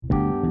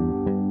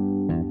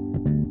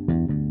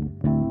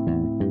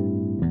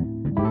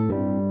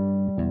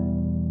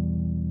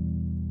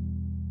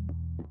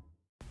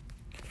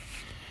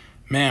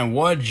Man,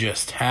 what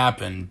just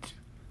happened?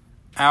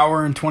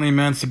 Hour and 20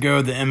 minutes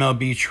ago, the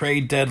MLB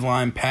trade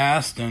deadline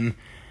passed, and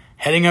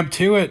heading up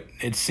to it,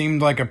 it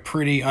seemed like a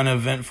pretty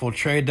uneventful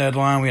trade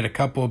deadline. We had a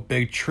couple of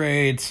big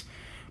trades,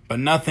 but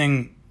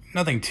nothing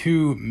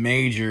too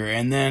major.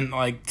 And then,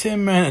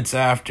 10 minutes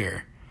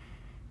after,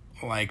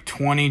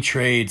 20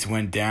 trades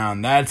went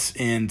down. That's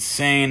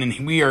insane,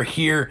 and we are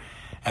here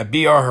at BR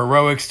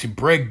Heroics to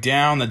break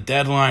down the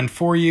deadline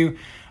for you,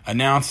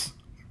 announce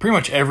pretty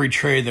much every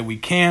trade that we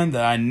can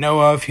that I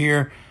know of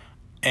here,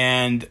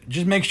 and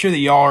just make sure that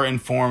y'all are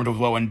informed of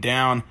what went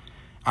down.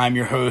 I'm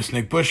your host,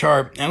 Nick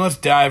Bushart, and let's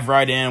dive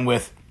right in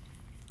with,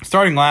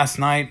 starting last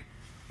night,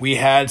 we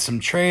had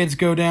some trades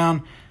go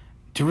down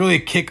to really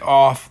kick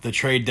off the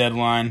trade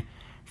deadline.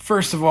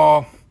 First of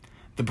all,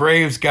 the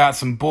Braves got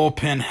some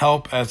bullpen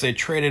help as they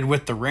traded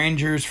with the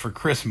Rangers for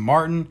Chris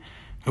Martin,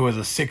 who was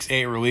a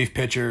 6'8 relief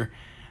pitcher.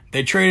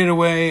 They traded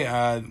away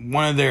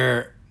one of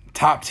their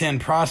top 10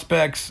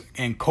 prospects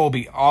in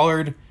Kolby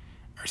Allard.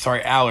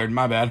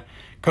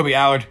 Kolby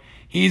Allard.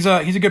 He's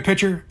a good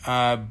pitcher,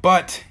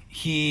 but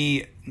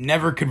he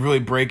never could really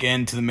break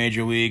into the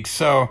major leagues.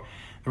 So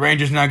the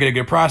Rangers now get a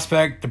good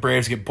prospect. The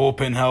Braves get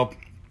bullpen help.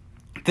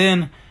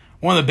 Then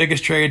one of the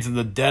biggest trades of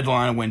the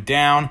deadline went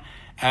down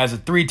as a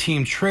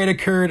 3-team trade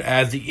occurred,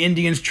 as the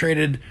Indians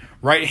traded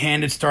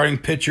right-handed starting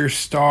pitcher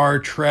star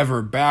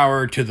Trevor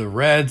Bauer to the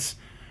Reds.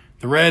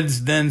 The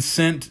Reds then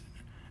sent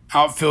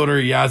outfielder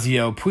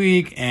Yasiel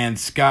Puig and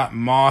Scott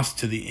Moss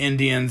to the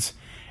Indians,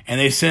 and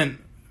they sent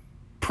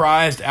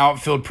prized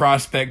outfield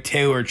prospect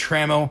Taylor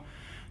Trammell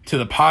to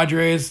the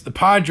Padres. The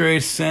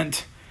Padres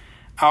sent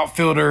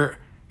outfielder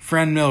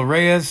Franmil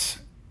Reyes,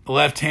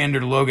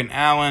 left-hander Logan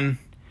Allen,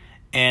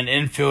 and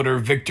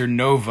infielder Victor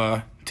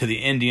Nova to the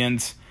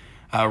Indians.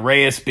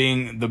 Reyes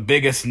being the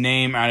biggest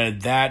name out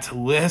of that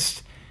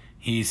list.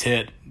 He's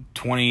hit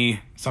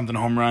 20-something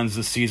home runs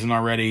this season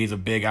already. He's a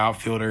big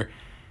outfielder.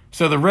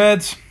 So the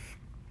Reds,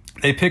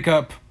 they pick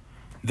up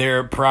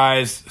their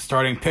prized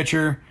starting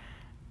pitcher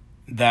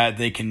that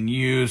they can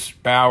use,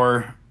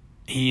 Bauer.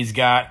 He's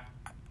got,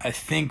 I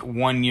think,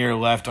 1 year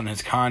left on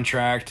his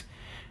contract.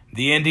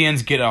 The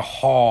Indians get a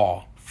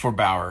haul for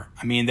Bauer.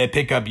 I mean, they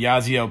pick up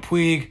Yasiel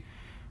Puig,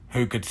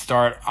 who could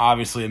start,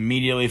 obviously,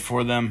 immediately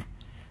for them.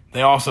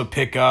 They also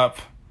pick up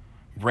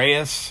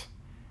Reyes,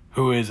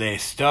 who is a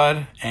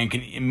stud and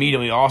can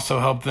immediately also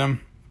help them.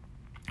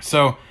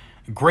 So,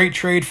 great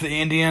trade for the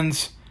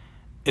Indians,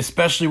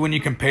 especially when you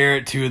compare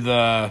it to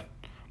the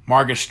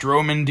Marcus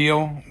Stroman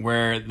deal,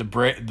 where the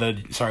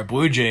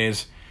Blue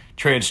Jays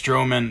traded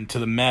Stroman to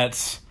the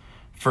Mets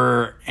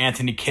for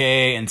Anthony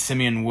Kay and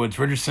Simeon Woods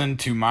Richardson,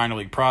 two minor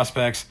league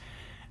prospects.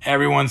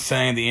 Everyone's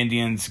saying the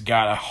Indians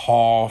got a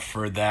haul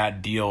for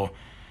that deal.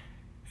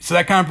 So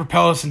that kind of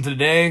propelled us into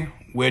today,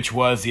 which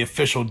was the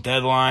official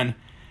deadline.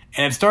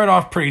 And it started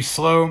off pretty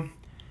slow.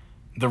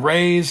 The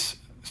Rays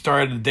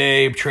started the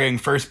day trading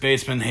first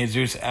baseman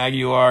Jesus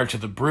Aguilar to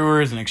the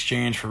Brewers in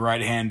exchange for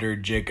right-hander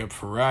Jacob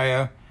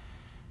Faria.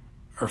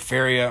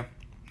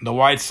 The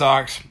White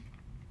Sox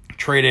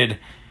traded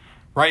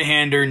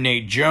right-hander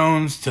Nate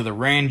Jones to the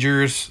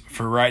Rangers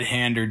for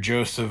right-hander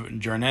Joseph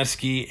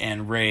Jarneski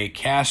and Ray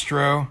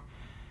Castro.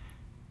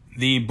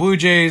 The Blue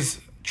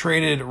Jays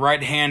traded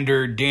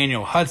right-hander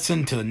Daniel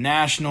Hudson to the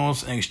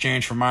Nationals in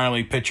exchange for minor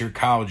league pitcher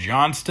Kyle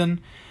Johnston.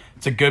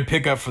 It's a good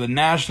pickup for the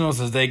Nationals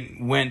as they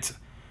went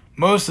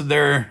most of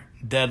their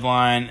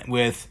deadline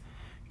with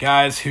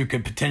guys who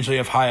could potentially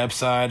have high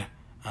upside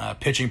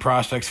pitching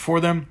prospects for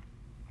them.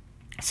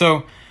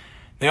 So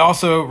they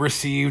also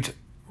received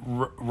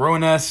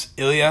Roenis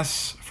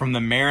Elias from the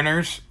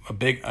Mariners,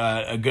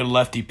 a good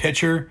lefty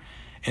pitcher,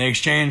 in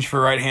exchange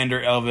for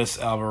right-hander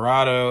Elvis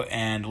Alvarado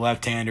and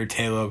left-hander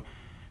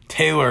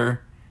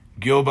Taylor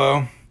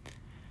Gilbo.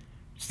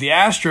 So the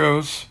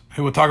Astros,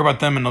 who we'll talk about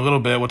them in a little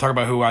bit, we'll talk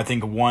about who I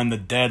think won the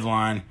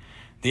deadline.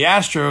 The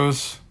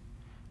Astros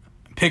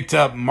picked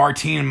up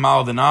Martin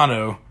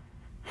Maldonado,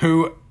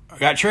 who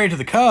got traded to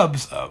the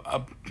Cubs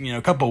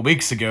a couple of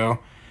weeks ago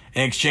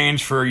in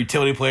exchange for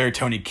utility player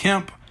Tony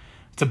Kemp.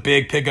 It's a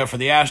big pickup for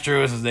the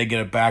Astros as they get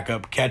a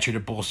backup catcher to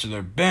bolster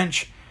their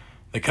bench.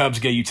 The Cubs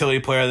get a utility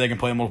player that can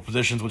play in multiple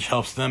positions, which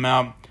helps them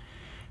out.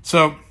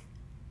 So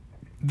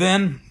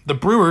then the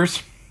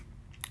Brewers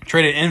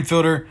traded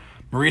infielder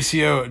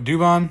Mauricio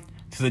Dubon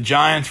to the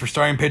Giants for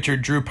starting pitcher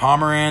Drew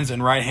Pomeranz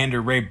and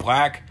right-hander Ray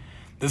Black.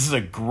 This is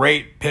a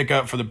great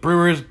pickup for the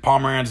Brewers.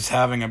 Pomeranz is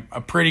having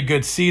a pretty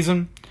good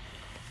season.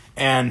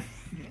 And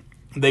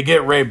they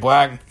get Ray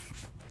Black,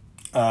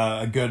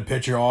 a good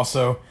pitcher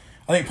also.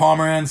 I think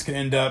Pomeranz could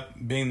end up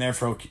being there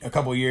for a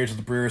couple of years with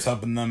the Brewers,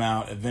 helping them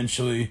out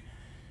eventually.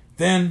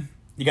 Then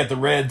you got the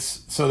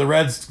Reds. So the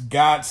Reds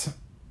got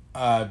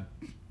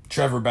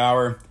Trevor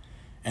Bauer.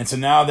 And so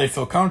now they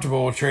feel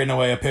comfortable trading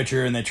away a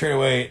pitcher, and they trade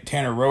away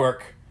Tanner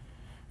Roark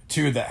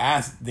to the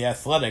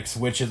Athletics,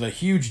 which is a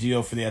huge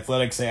deal for the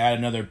Athletics. They add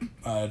another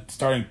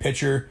starting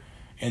pitcher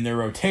in their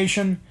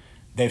rotation.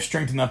 They've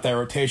strengthened up that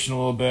rotation a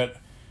little bit,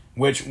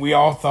 which we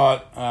all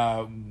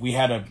thought we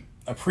had a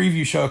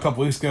preview show a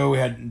couple weeks ago. We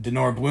had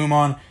Denora Bloom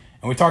on,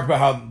 And we talked about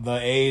how the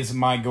A's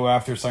might go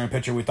after a starting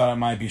pitcher. We thought it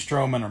might be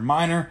Stroman or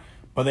Minor,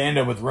 but they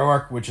ended up with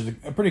Roark, which is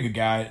a pretty good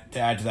guy to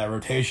add to that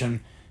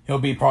rotation. He'll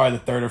be probably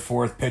the third or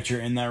fourth pitcher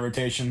in that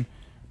rotation.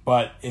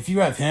 But if you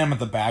have him at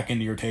the back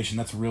end of your rotation,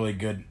 that's really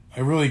good.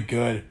 A really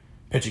good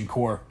pitching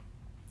core.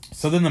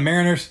 So then the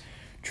Mariners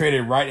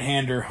traded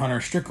right-hander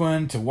Hunter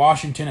Strickland to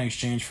Washington in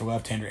exchange for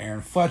left-hander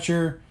Aaron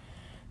Fletcher.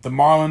 The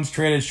Marlins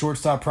traded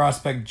shortstop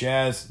prospect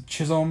Jazz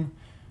Chisholm.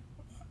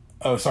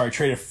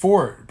 Traded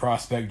for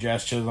prospect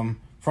Jazz Chisholm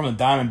from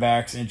the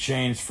Diamondbacks in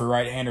exchange for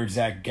right-hander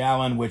Zach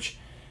Gallen, which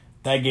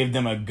that gave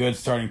them a good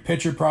starting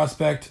pitcher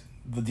prospect.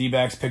 The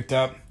D-backs picked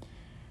up.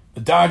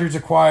 The Dodgers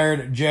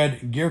acquired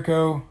Jed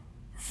Gierko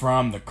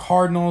from the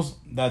Cardinals.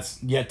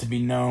 That's yet to be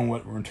known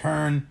what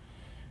return.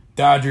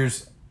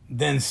 Dodgers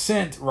then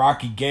sent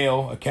Rocky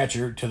Gale, a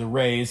catcher, to the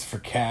Rays for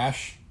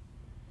cash.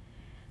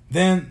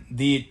 Then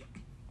the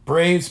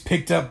Braves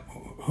picked up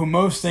who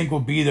most think will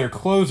be their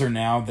closer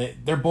now.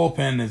 Their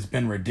bullpen has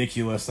been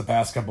ridiculous the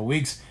past couple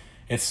weeks.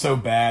 It's so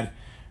bad.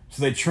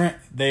 So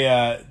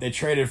they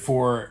traded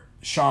for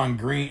Shane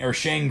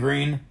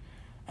Green,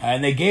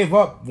 and they gave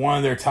up one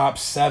of their top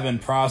 7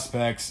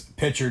 prospects,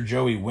 pitcher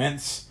Joey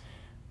Wentz.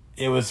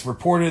 It was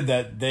reported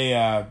that they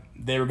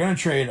were going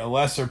to trade a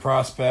lesser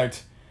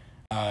prospect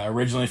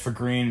originally for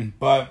Green,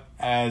 but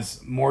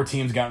as more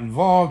teams got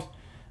involved,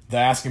 the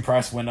asking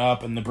price went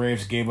up, and the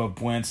Braves gave up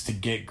Wentz to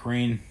get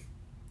Green.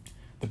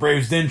 The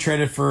Braves then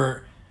traded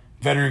for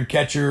veteran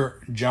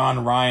catcher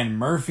John Ryan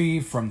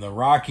Murphy from the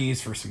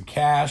Rockies for some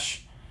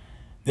cash.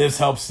 This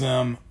helps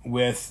them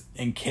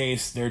in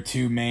case their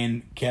 2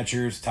 main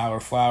catchers, Tyler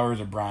Flowers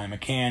or Brian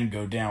McCann,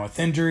 go down with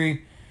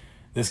injury.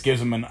 This gives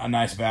them a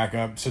nice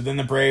backup. So then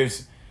the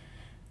Braves,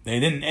 they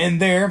didn't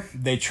end there.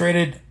 They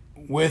traded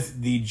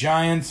with the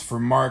Giants for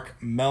Mark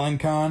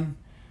Melancon,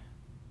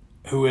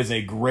 who is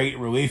a great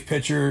relief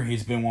pitcher.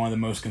 He's been one of the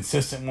most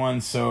consistent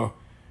ones. So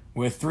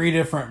with 3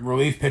 different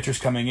relief pitchers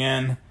coming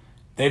in,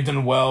 they've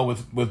done well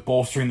with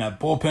bolstering that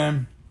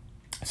bullpen.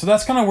 So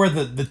that's kind of where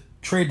the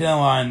trade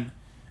deadline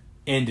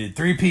ended.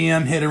 3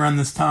 p.m. hit around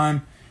this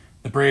time.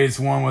 The Braves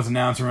one was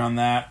announced around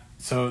that.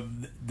 So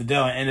the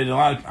deadline ended.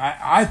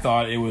 I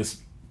thought it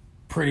was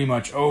pretty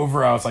much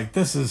over. I was like,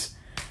 this has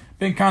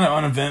been kind of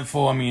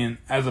uneventful. I mean,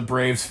 as a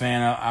Braves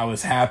fan, I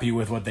was happy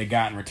with what they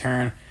got in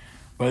return.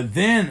 But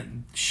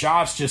then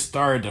shots just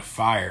started to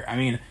fire. I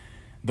mean,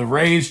 the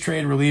Rays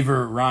trade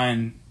reliever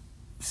Ryan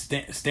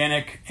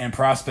Stanek and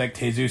prospect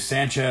Jesus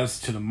Sanchez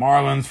to the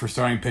Marlins for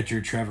starting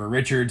pitcher Trevor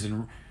Richards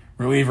and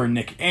reliever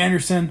Nick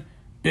Anderson.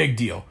 Big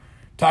deal.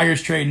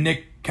 Tigers trade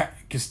Nick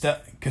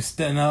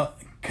Castellanos,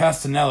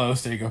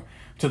 there you go,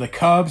 to the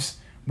Cubs,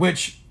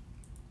 which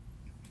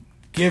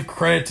give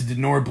credit to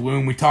Denor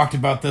Bloom. We talked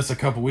about this a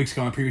couple weeks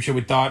ago on the previous show.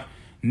 We thought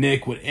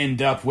Nick would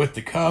end up with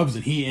the Cubs,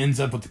 and he ends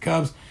up with the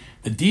Cubs.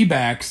 The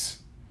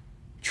D-backs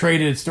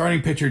traded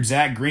starting pitcher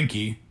Zach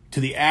Greinke to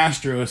the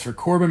Astros for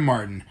Corbin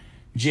Martin,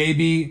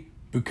 J.B.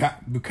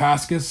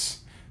 Bukauskas,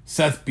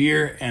 Seth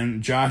Beer,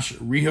 and Josh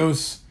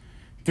Rios.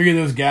 3 of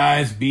those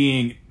guys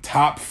being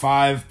top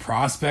 5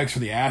 prospects for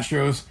the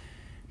Astros.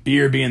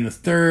 Beer being the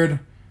 3rd,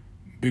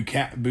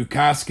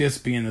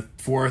 Bukauskas being the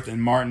 4th,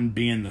 and Martin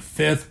being the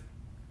 5th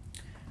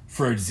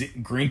for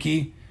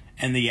Greinke.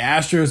 And the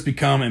Astros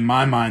become, in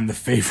my mind, the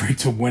favorite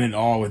to win it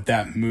all with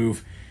that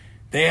move.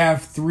 They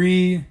have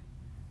 3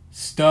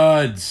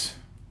 studs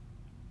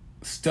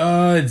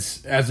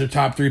as their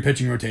top 3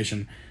 pitching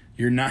rotation.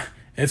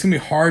 It's going to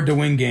be hard to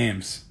win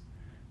games.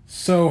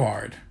 So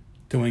hard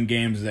to win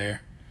games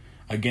there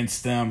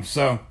against them.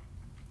 So,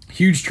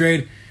 huge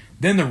trade.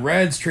 Then the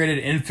Reds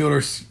traded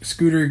infielder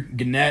Scooter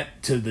Gennett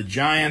to the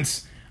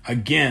Giants.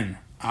 Again,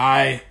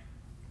 I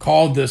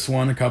called this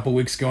one a couple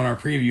weeks ago in our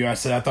preview. I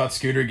said I thought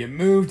Scooter would get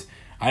moved.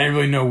 I didn't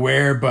really know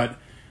where, but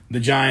the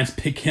Giants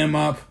pick him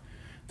up.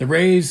 The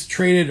Rays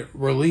traded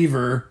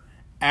reliever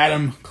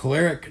Adam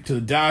Kolarek to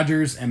the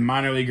Dodgers and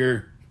minor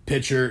leaguer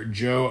pitcher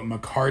Joe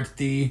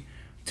McCarthy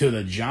to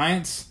the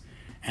Giants.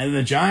 And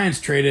the Giants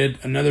traded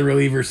another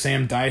reliever,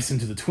 Sam Dyson,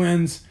 to the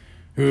Twins,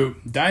 who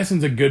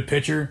Dyson's a good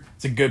pitcher.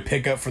 It's a good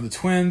pickup for the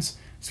Twins,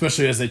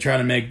 especially as they try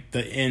to make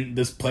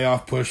this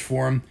playoff push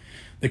for him.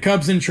 The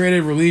Cubs then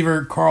traded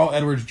reliever Carl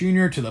Edwards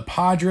Jr. to the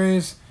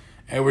Padres.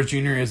 Edwards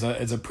Jr. is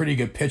a pretty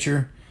good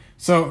pitcher.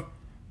 So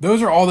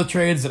those are all the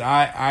trades that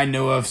I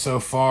know of so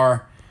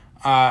far.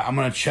 I'm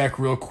going to check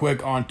real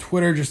quick on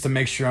Twitter just to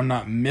make sure I'm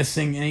not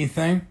missing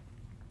anything.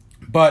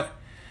 But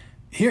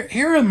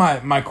here are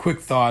my quick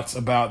thoughts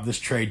about this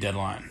trade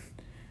deadline.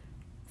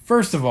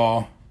 First of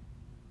all,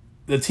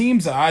 the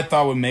teams that I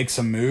thought would make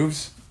some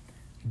moves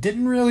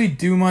didn't really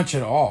do much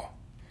at all.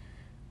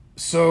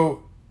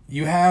 So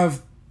you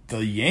have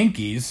the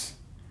Yankees,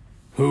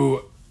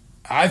 who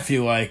I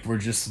feel like were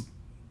just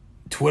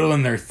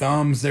twiddling their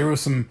thumbs. There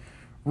was some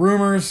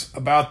rumors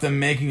about them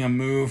making a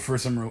move for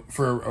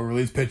a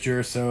relief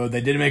pitcher, so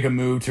they did make a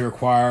move to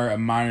acquire a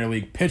minor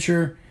league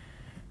pitcher,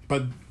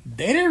 but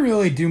they didn't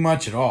really do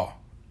much at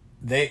all.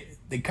 They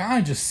kind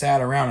of just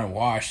sat around and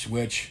watched,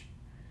 which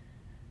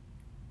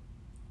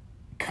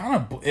kind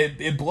of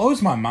it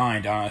blows my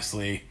mind,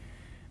 honestly.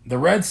 The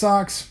Red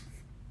Sox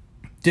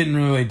didn't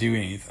really do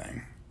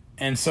anything.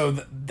 And so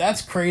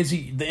that's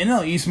crazy. The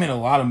NL East made a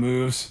lot of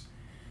moves.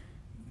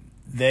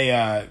 They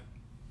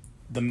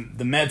the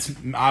Mets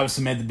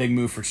obviously made the big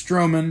move for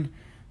Stroman.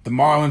 The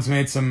Marlins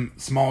made some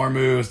smaller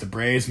moves. The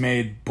Braves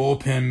made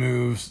bullpen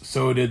moves.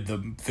 So did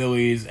the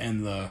Phillies,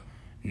 and the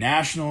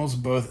Nationals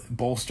both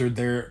bolstered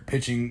their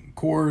pitching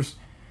cores.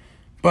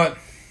 But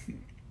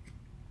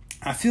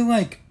I feel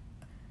like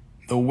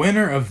the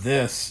winner of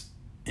this,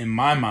 in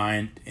my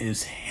mind,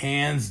 is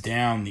hands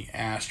down the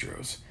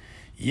Astros.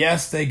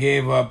 Yes, they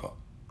gave up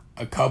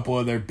a couple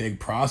of their big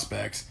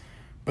prospects,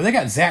 but they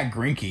got Zach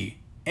Greinke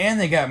and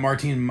they got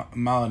Martin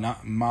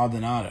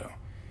Maldonado.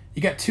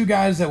 You got two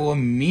guys that will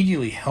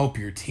immediately help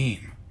your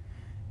team.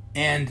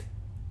 And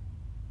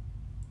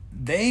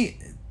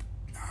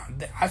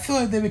I feel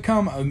like they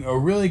become a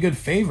really good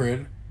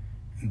favorite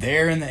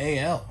there in the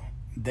AL.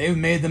 They've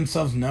made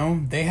themselves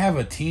known. They have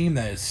a team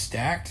that is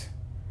stacked.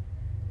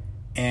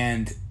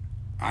 And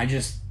I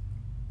just,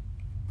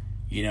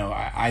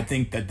 I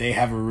think that they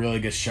have a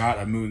really good shot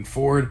of moving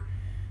forward.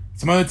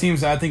 Some other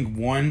teams that I think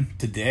won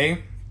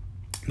today,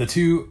 the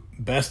two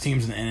best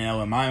teams in the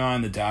NL in my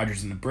mind, the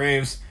Dodgers and the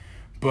Braves,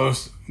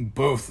 both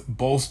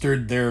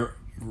bolstered their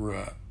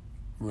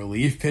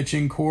relief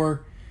pitching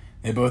core.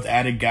 They both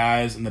added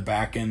guys in the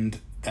back end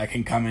that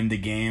can come into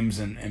games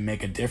and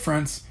make a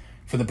difference.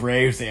 For the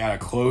Braves, they add a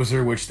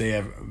closer, which they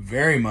have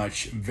very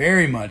much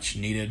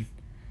needed.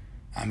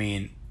 I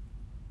mean,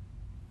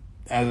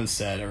 as I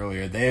said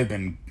earlier, they have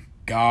been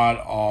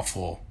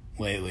god-awful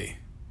lately.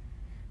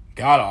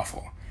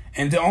 God-awful.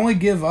 And to only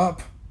give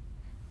up,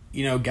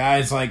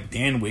 guys like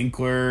Dan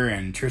Winkler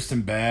and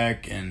Tristan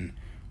Beck and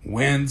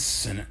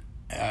Wentz and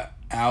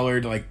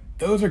Allard, like,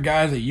 those are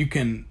guys that you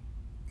can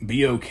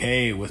be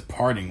okay with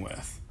parting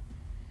with.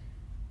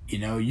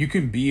 You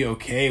can be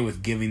okay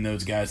with giving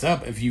those guys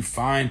up if you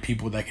find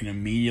people that can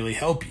immediately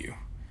help you.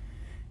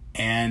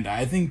 And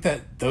I think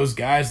that those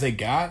guys they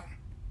got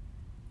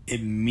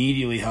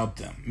immediately helped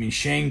them. I mean,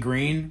 Shane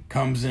Green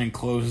comes in and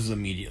closes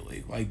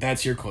immediately. Like,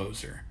 that's your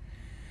closer.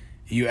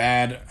 You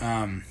add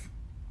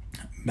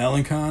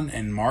Melancon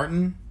and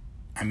Martin.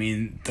 I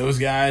mean, those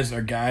guys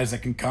are guys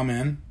that can come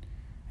in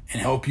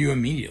and help you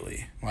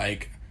immediately.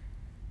 Like,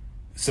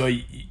 so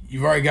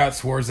you've already got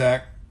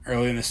Swarzak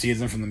early in the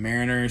season from the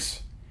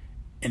Mariners,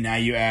 and now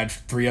you add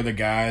three other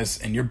guys,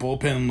 and your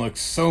bullpen looks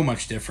so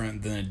much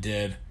different than it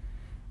did,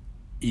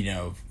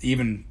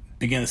 even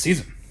beginning of the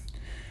season.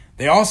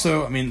 They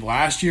also,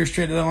 last year's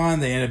trade deadline,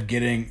 they ended up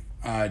getting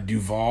Adam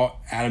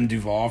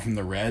Duvall from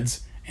the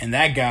Reds, and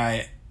that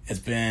guy has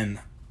been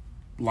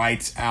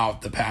lights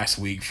out the past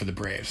week for the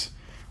Braves.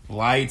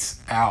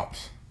 Lights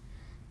out.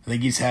 I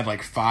think he's had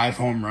like 5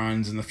 home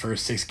runs in the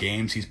first 6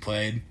 games he's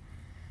played.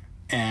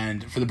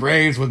 And for the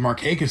Braves, with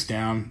Markakis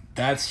down,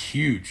 that's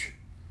huge.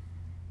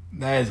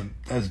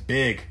 That's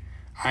big.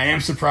 I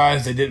am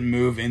surprised they didn't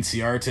move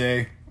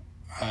Inciarte.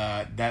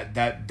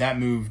 That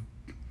move,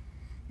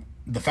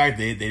 the fact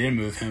that they didn't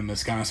move him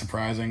is kind of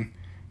surprising.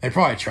 They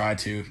probably tried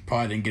to,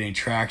 probably didn't get any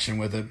traction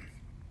with it.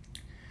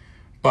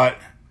 But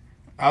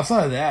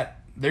outside of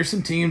that, there's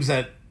some teams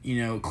that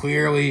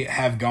clearly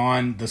have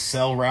gone the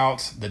sell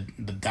route. The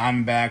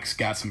Diamondbacks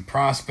got some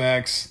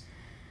prospects,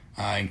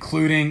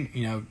 including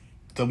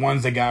the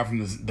ones they got from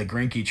the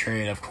Greinke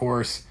trade, of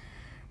course.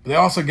 But they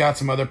also got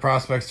some other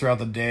prospects throughout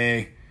the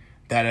day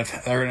that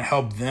are going to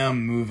help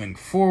them moving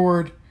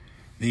forward.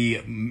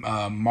 The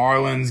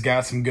Marlins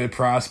got some good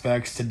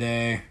prospects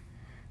today.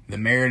 The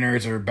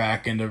Mariners are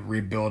back into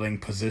rebuilding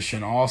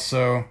position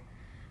also.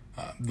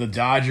 The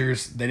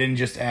Dodgers, they didn't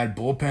just add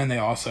bullpen, they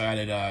also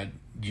added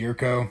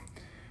Gyorko,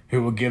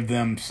 who will give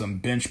them some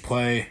bench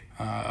play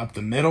up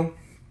the middle.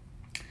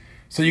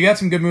 So you got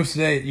some good moves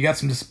today. You got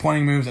some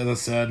disappointing moves, as I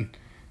said.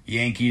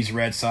 Yankees,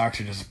 Red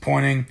Sox are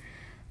disappointing.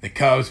 The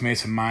Cubs made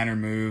some minor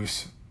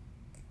moves.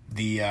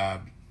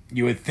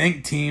 You would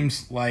think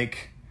teams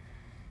like,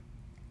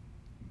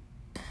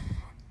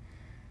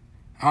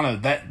 I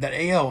don't know,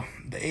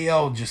 the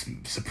AL just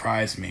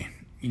surprised me.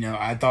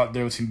 I thought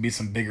there was going to be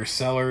some bigger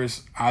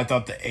sellers. I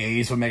thought the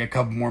A's would make a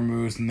couple more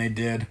moves than they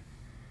did.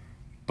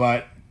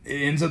 But it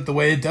ends up the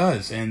way it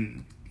does.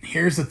 And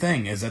here's the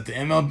thing, is that the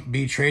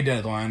MLB trade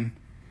deadline,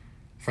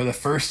 for the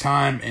first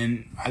time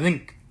in, I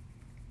think,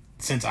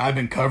 since I've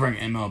been covering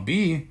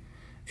MLB,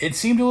 it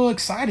seemed a little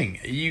exciting.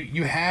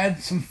 You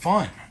had some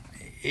fun.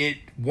 It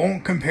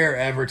won't compare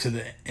ever to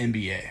the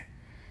NBA.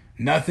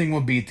 Nothing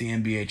will beat the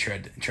NBA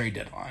trade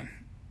deadline.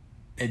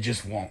 It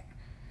just won't.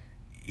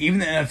 Even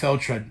the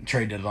NFL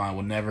trade deadline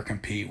will never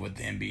compete with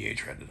the NBA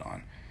trade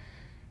deadline.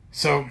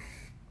 So,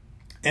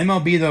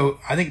 MLB, though,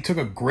 I think took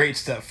a great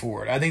step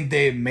forward. I think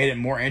they made it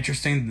more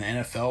interesting than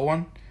the NFL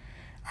one.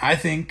 I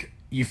think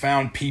you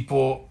found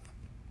people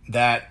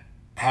that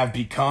have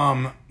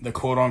become the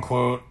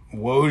quote-unquote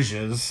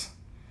Wojs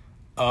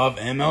of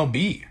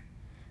MLB.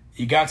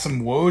 You got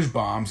some Woj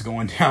bombs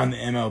going down the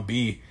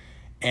MLB,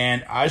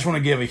 and I just want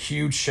to give a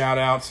huge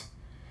shout-out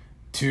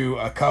to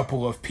a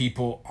couple of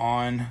people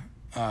on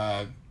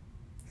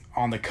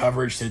the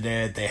coverage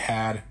today that they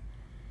had.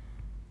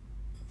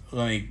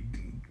 let me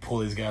pull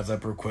these guys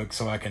up real quick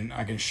so I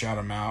can shout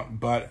them out.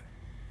 But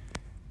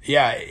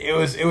yeah,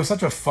 it was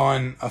such a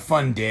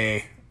fun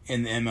day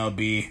in the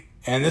MLB,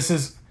 and this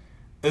is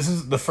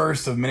the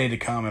first of many to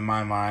come in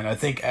my mind. I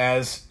think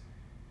as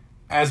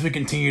we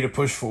continue to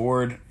push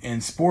forward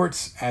in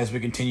sports, as we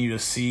continue to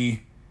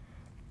see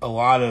a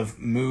lot of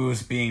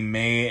moves being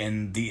made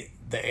in the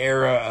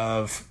era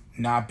of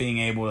not being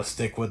able to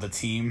stick with a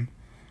team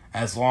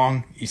as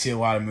long, you see a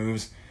lot of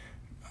moves.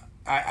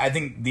 I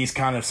think these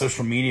kind of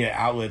social media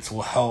outlets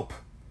will help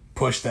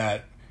push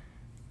that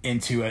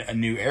into a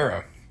new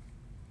era.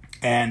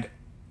 And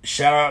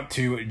shout out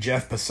to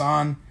Jeff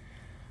Passan.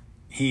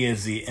 He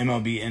is the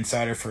MLB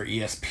insider for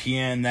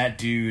ESPN. That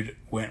dude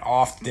went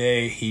off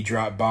today. He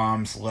dropped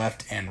bombs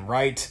left and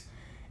right,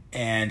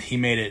 and he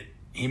made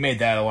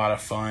that a lot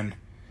of fun.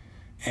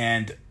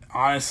 And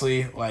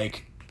honestly,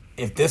 like,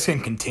 if this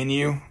can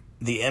continue,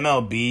 the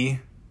MLB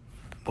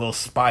will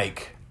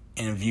spike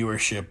in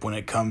viewership when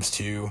it comes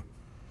to,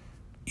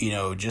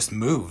 just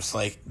moves.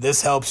 Like,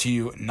 this helps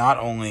you not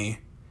only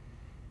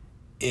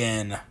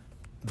in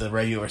the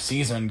regular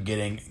season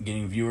getting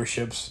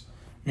viewerships.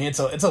 I mean, it's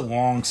a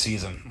long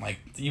season. Like,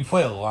 you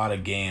play a lot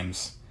of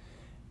games,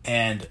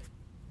 and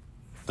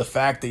the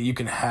fact that you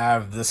can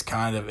have this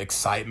kind of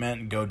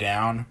excitement go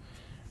down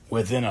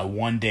within a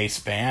 1-day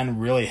span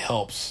really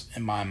helps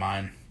in my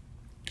mind.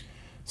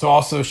 So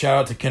also shout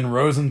out to Ken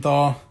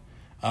Rosenthal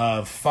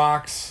of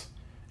Fox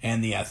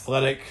and The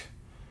Athletic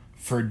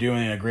for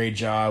doing a great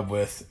job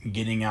with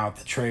getting out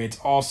the trades.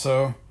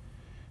 Also,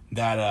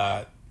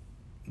 that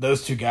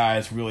those two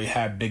guys really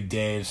had big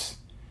days.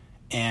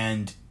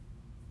 And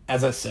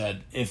as I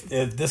said, if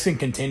this can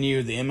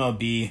continue, the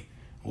MLB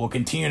will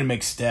continue to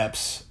make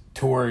steps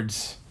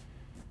towards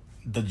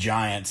the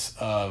giants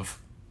of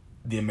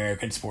the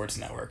American sports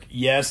network.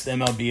 Yes, the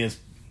MLB is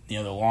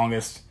the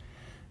longest.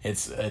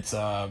 It's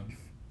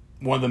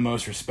one of the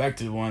most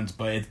respected ones,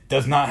 but it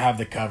does not have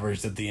the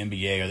coverage that the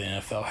NBA or the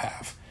NFL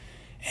have.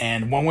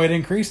 And one way to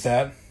increase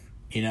that,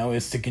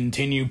 is to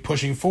continue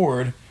pushing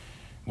forward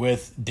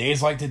with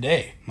days like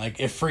today.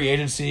 Like, if free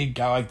agency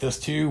got like this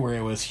too, where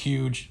it was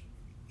huge,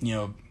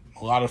 a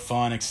lot of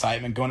fun,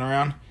 excitement going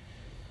around,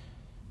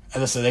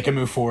 as I said, they can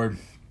move forward.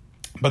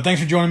 But thanks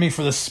for joining me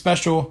for this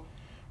special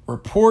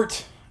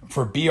report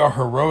for BR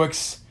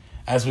Heroics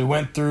as we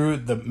went through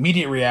the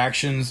immediate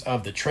reactions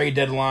of the trade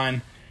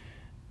deadline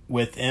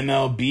with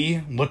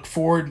MLB. Look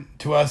forward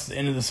to us at the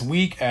end of this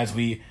week as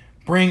we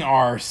bring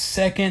our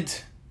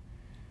second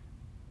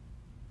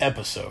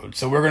episode.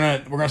 So we're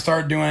gonna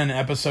start doing an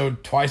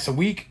episode twice a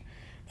week.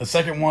 The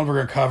second one, we're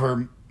gonna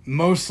cover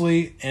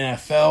mostly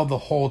NFL the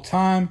whole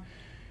time.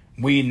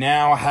 We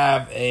now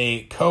have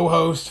a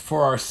co-host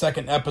for our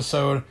second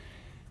episode,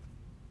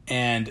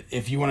 and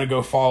if you want to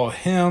go follow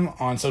him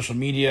on social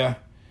media,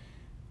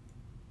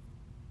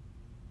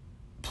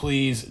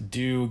 please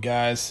do,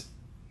 guys.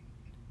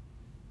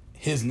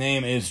 His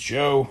name is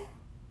Joe,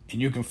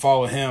 and you can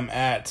follow him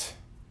at,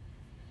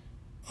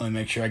 let me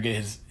make sure I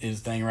get his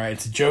thing right.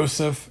 It's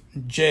Joseph,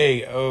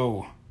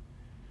 JOSEPH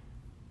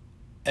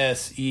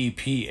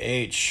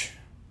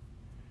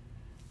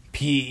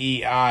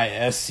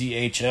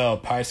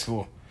PEISCHL, Pie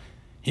School.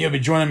 He'll be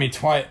joining me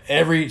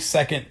every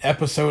second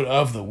episode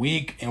of the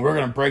week, and we're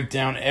going to break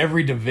down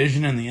every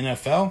division in the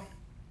NFL.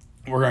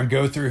 We're going to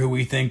go through who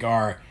we think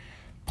our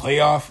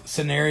playoff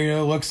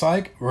scenario looks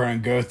like. We're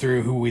going to go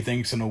through who we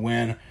think is going to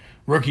win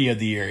Rookie of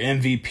the Year,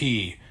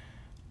 MVP,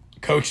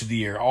 Coach of the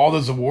Year, all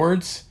those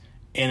awards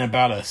in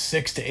about a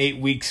 6 to 8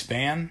 week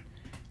span.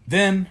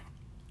 Then,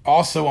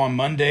 also on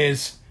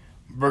Mondays,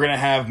 we're going to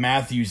have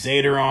Matthew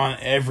Zader on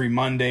every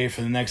Monday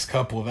for the next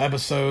couple of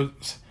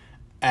episodes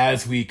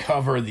as we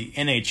cover the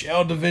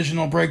NHL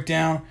divisional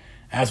breakdown,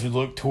 as we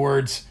look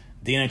towards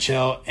the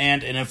NHL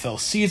and NFL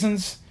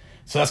seasons.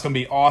 So that's going to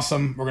be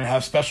awesome. We're going to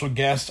have special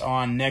guests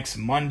on next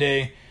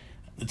Monday.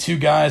 The two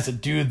guys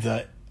that do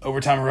the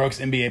Overtime Heroics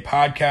NBA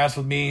podcast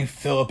with me,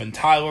 Philip and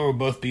Tyler, will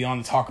both be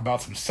on to talk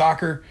about some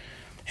soccer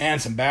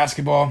and some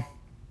basketball.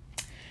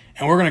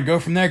 And we're going to go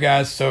from there,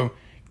 guys. So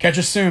catch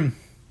us soon.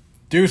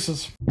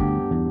 Deuces.